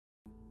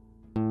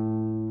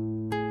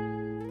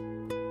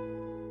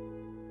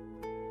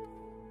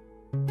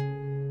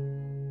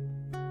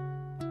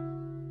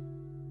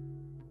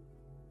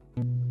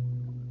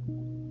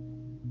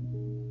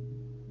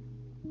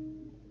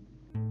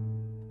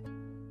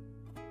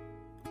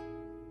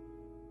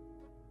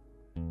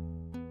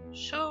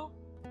So,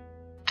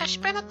 it's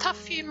been a tough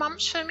few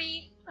months for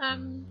me.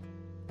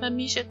 My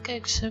music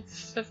gigs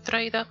have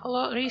dried up a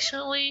lot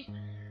recently.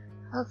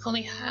 I've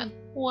only had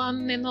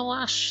one in the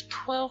last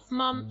 12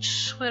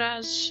 months,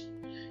 whereas,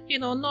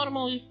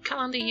 normal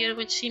calendar year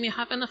would see me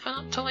having anything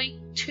up to like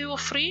 2 or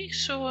 3,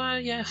 so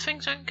yeah,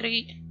 things aren't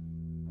great.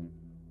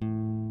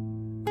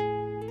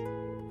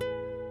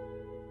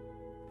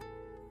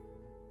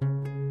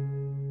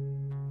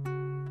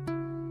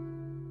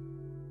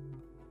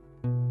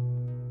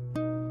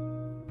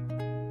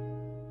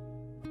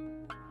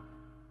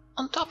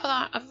 On top of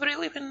that, I've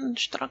really been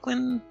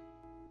struggling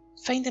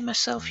finding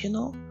myself,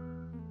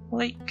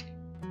 like,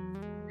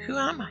 who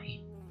am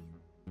I?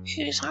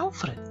 Who's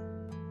Alfred?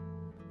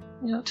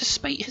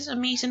 Despite his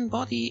amazing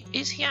body,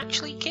 is he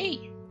actually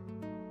gay?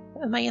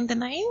 Am I in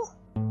denial?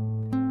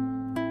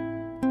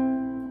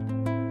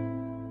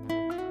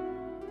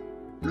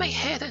 My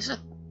head is a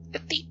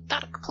deep,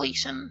 dark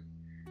place, and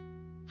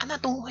I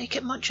don't like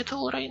it much at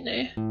all right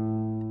now.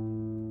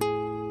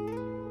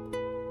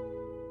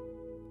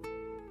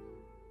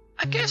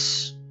 I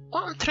guess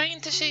what I'm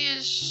trying to say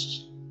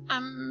is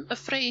I'm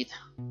afraid.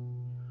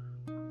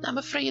 I'm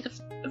afraid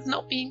of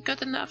not being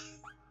good enough.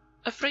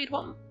 Afraid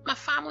what my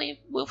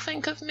family will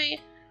think of me.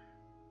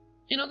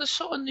 The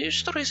sort of news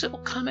stories that will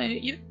come out.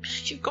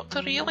 You've got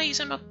to realise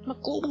I'm a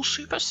global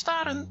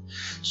superstar, and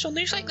so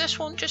news like this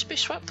won't just be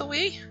swept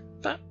away.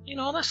 But,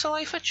 that's the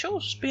life I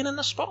chose, being in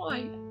the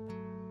spotlight.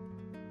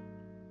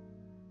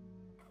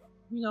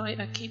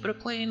 I keep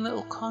replaying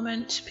little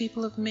comments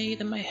people have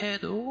made in my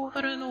head over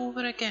and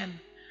over again.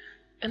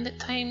 And at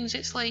times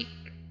it's like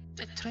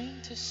they're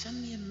trying to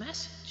send me a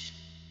message.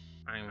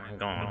 Oh my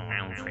god,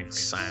 Alfred's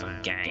so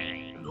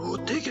gay. No,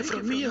 take it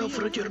from me,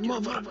 Alfred, your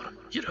mother.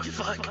 You're a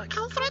fuck.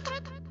 Alfred,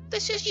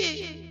 this is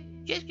you.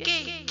 You're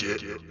gay.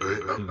 Get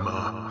out of my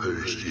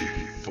house, you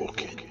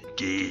fucking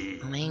gay.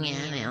 Oh my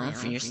god,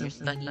 Alfred, you're so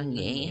fucking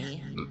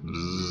gay.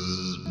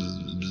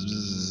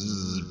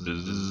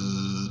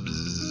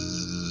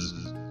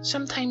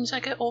 Sometimes I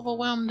get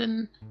overwhelmed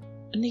and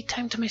need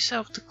time to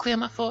myself to clear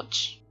my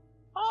thoughts.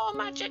 Oh,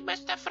 magic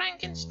Mr.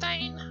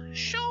 Frankenstein,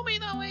 show me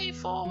the way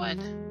forward.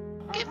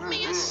 Give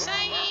me a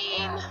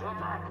sign.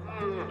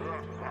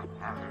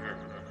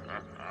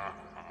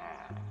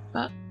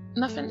 But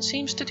nothing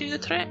seems to do the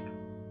trick.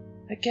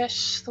 I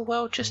guess the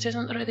world just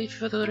isn't ready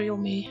for the real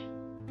me.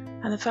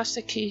 And if that's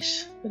the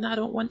case, then I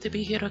don't want to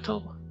be here at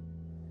all.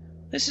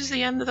 This is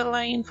the end of the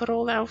line for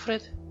old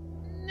Alfred.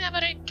 Never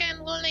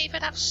again will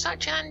David have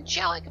such an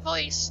angelic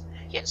voice,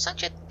 yet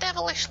such a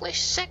devilishly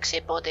sexy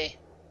body.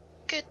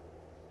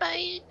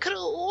 Goodbye,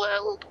 cruel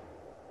world.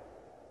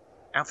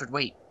 Alfred,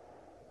 wait.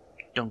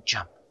 Don't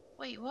jump.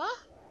 Wait, what?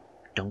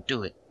 Don't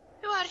do it.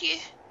 Who are you?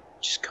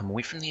 Just come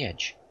away from the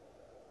edge.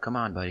 Come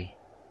on, buddy.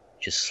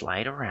 Just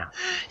slide around.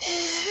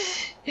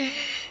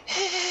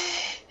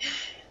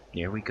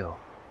 There we go.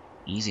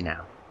 Easy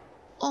now.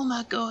 Oh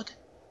my god.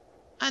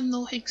 I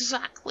know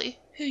exactly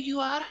who you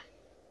are.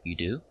 You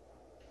do?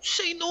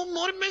 Say no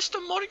more,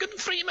 Mr. Morgan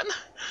Freeman.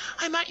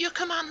 I'm at your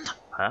command.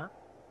 Huh?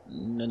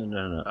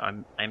 No.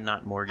 I'm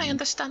not Morgan. I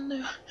understand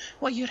now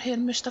why you're here,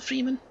 Mr.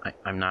 Freeman.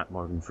 I'm not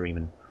Morgan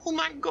Freeman. Oh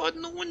my god,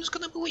 no one's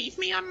gonna believe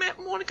me. I met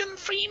Morgan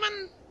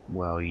Freeman.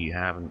 Well, you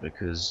haven't,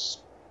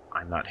 because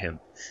I'm not him.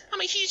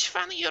 I'm a huge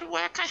fan of your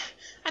work.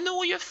 I know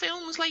all your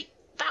films, like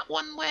that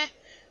one where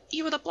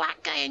you were the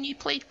black guy and you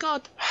played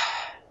God.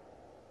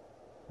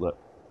 Look,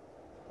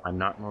 I'm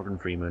not Morgan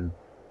Freeman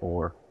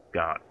or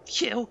God.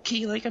 Yeah,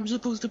 okay, like I'm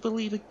supposed to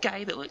believe a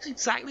guy that looks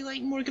exactly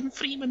like Morgan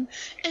Freeman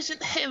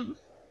isn't him.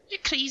 You're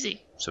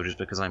crazy. So just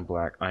because I'm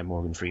black, I'm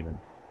Morgan Freeman.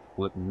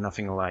 We look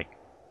nothing alike.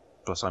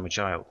 Plus, I'm a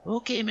child.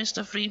 Okay,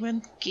 Mr.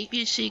 Freeman, keep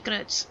your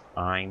secrets.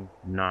 I'm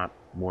not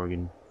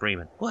Morgan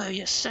Freeman. Wow,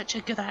 you're such a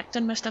good actor,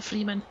 Mr.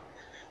 Freeman.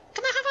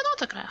 Can I have an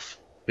autograph?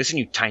 Listen,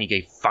 you tiny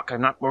gay fuck,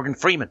 I'm not Morgan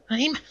Freeman.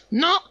 I'm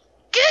not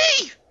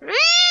gay!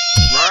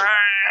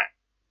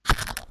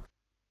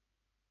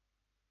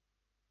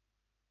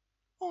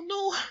 Oh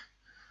no,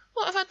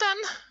 what have I done?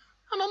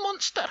 I'm a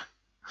monster.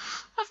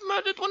 I've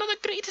murdered one of the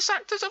greatest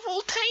actors of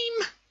all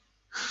time.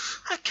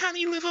 I can't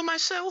live with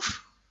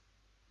myself.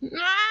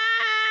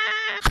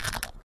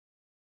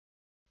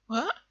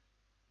 What?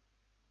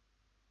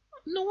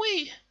 No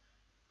way.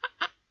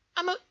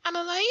 I'm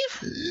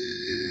alive?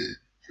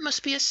 It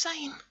must be a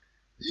sign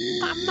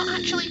that I'm not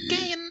actually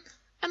gay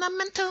and I'm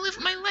meant to live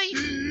my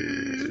life.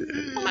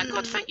 Oh my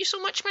god, thank you so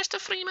much, Mr.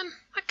 Freeman.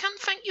 I can't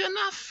thank you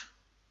enough.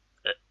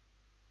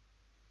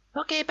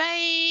 Okay,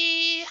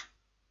 bye.